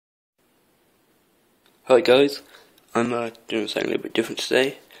Hi guys, I'm doing something a little bit different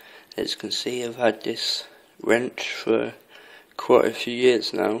today. As you can see, I've had this wrench for quite a few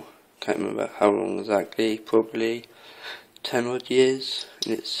years now. Can't remember how long exactly, probably 10 odd years.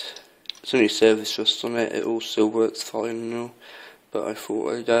 And it's only service rust on it. It all still works fine now, but I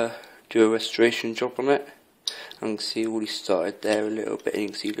thought I'd do a restoration job on it. And you can see already started there a little bit, and you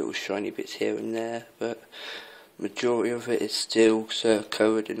can see little shiny bits here and there, but majority of it is still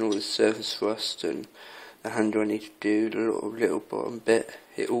covered in all the surface rust, and the handle I need to do, the little bottom bit,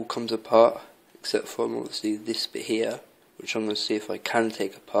 it all comes apart except for obviously this bit here, which I'm going to see if I can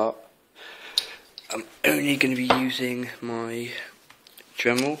take apart. I'm only going to be using my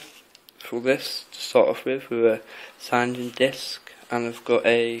Dremel for this to start off with a sanding disc, and I've got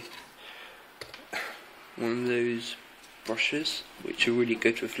one of those brushes which are really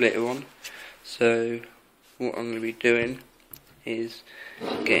good with later on. So what I'm going to be doing is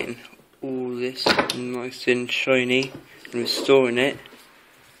getting all this nice and shiny and restoring it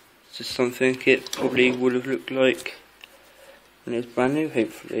to something it probably would have looked like when it was brand new,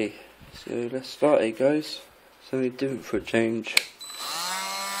 hopefully. So let's start it, guys. Something different for a change.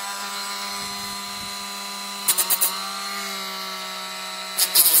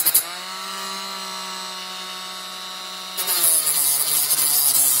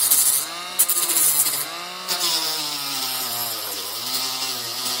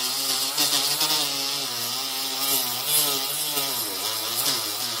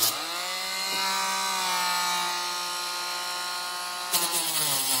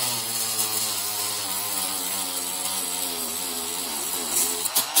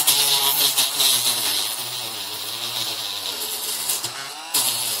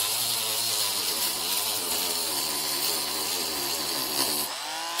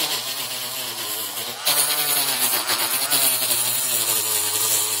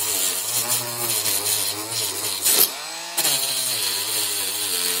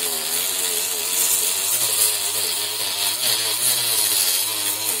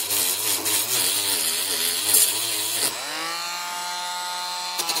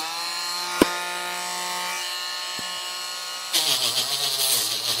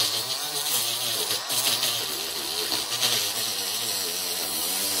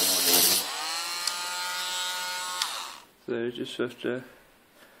 So just after a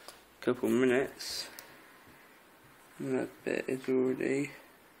couple minutes, and that bit is already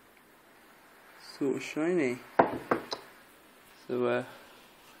sort of shiny. So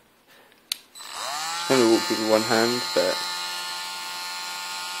kind of walk with one hand, but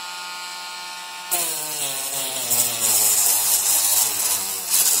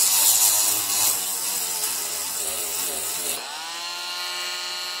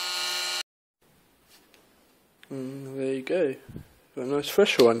there you go. Got a nice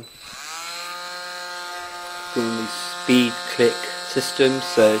fresh one. Got one of these speed click systems,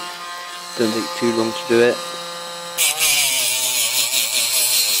 so doesn't take too long to do it.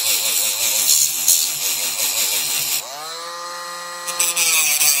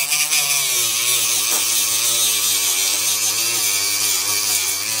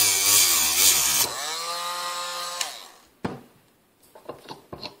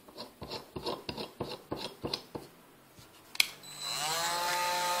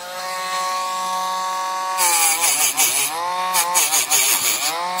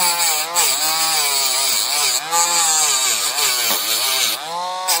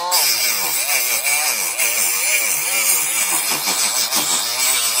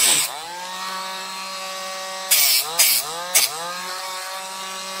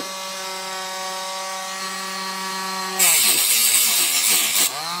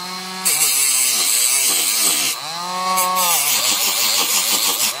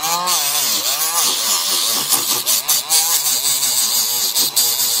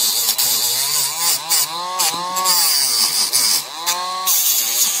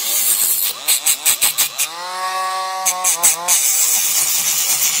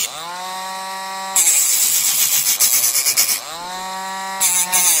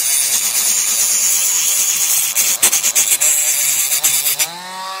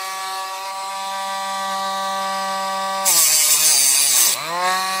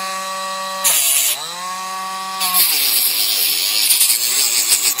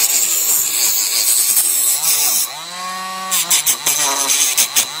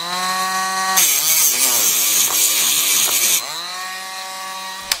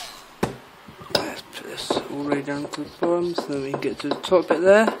 All the way down to the bottom so then we can get to the top bit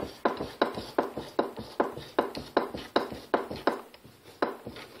there.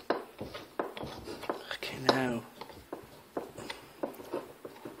 Okay, now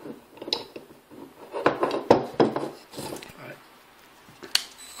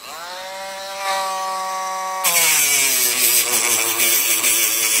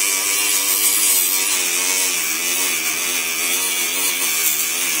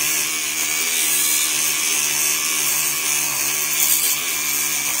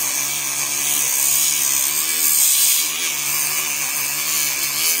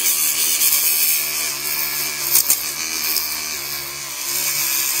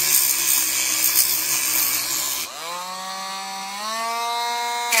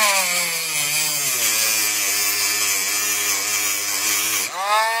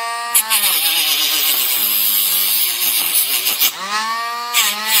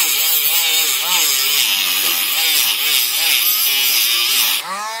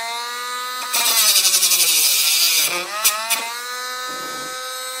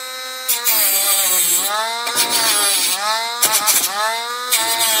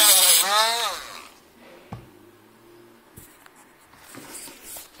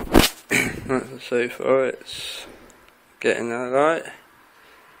So far it's getting alright.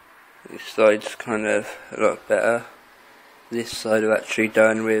 This side's kind of a lot better. This side I've actually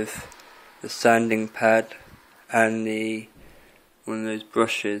done with the sanding pad and one of those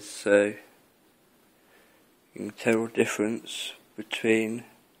brushes, so you can tell the difference between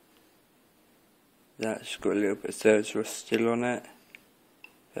that's got a little bit of Thirds Rust still on it,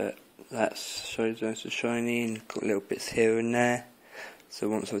 but that's shows nice and shiny and got little bits here and there. So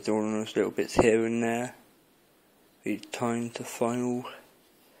once I've done all those little bits here and there, it's time to the final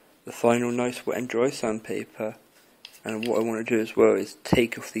nice wet and dry sandpaper. And what I want to do as well is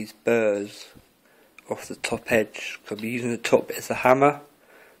take off these burrs off the top edge, because I'll be using the top bit as a hammer,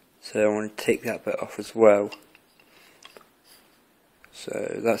 so I want to take that bit off as well.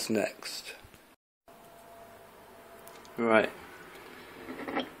 So that's next. Right,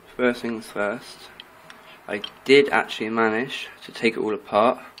 first things first, I did actually manage to take it all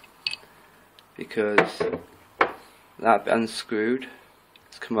apart, because that bit unscrewed,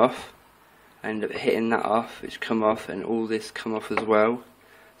 it's come off. I ended up hitting that off, it's come off, and all this come off as well.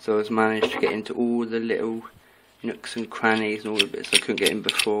 So I was managed to get into all the little nooks and crannies and all the bits I couldn't get in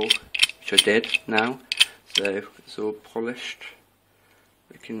before, which I did now. So it's all polished,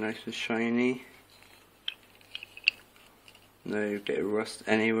 looking nice and shiny. No bit of rust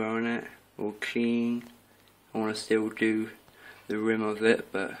anywhere on it, all clean. I want to still do the rim of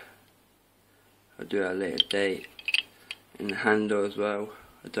it, but I'll do it at a later date. In the handle as well,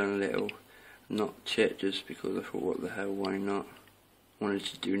 I've done a little notch it just because I thought, what the hell, why not? I wanted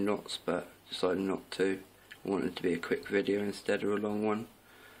to do knots but decided not to. I wanted it to be a quick video instead of a long one.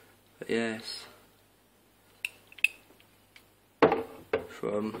 But yes,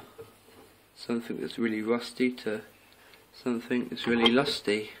 from something that's really rusty to something that's really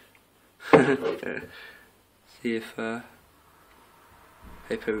lusty. See if hope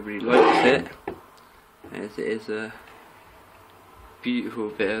everybody likes it, as it is a beautiful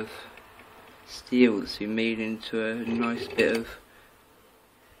bit of steel that's been made into a nice bit of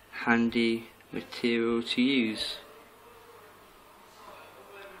handy material to use,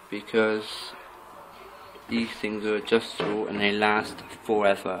 because these things are adjustable and they last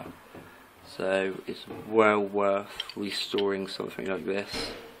forever, so it's well worth restoring something like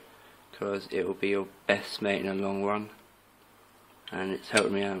this, because it will be your best mate in the long run, and it's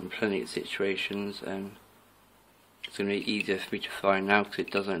helped me out in plenty of situations, and it's going to be easier for me to find now because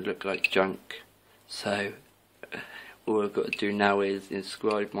it doesn't look like junk. So all I've got to do now is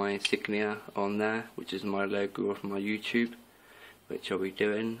inscribe my insignia on there, which is my logo of my YouTube, which I'll be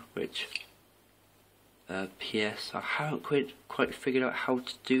doing, which PS, I haven't quite figured out how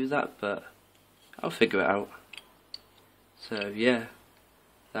to do that, but I'll figure it out. So yeah,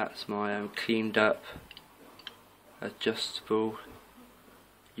 that's my cleaned up adjustable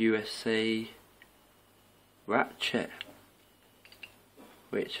USA ratchet,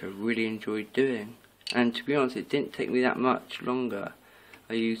 which I really enjoyed doing. And to be honest, it didn't take me that much longer.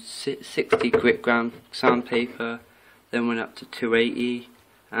 I used 60 grit gram sandpaper, then went up to 280.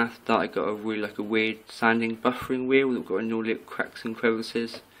 After that I got a weird sanding buffering wheel that got no little cracks and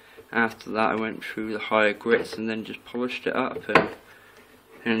crevices. After that I went through the higher grits and then just polished it up,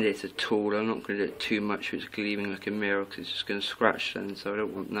 and it's a tool. I'm not going to do it too much, it's gleaming like a mirror because it's just going to scratch then, so I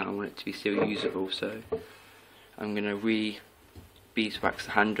don't want that. I want it to be still usable, so I'm going to beeswax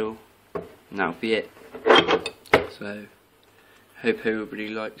the handle, and that'll be it. So hope everybody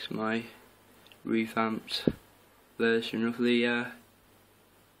likes my revamped version of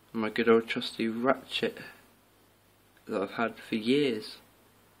my good old trusty ratchet that I've had for years.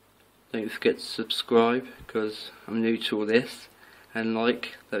 Don't forget to subscribe because I'm new to all this, and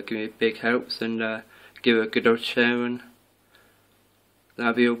that'll give me a big help, and give it a good old share, and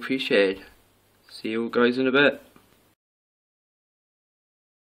that'll be all appreciated. See you all guys in a bit.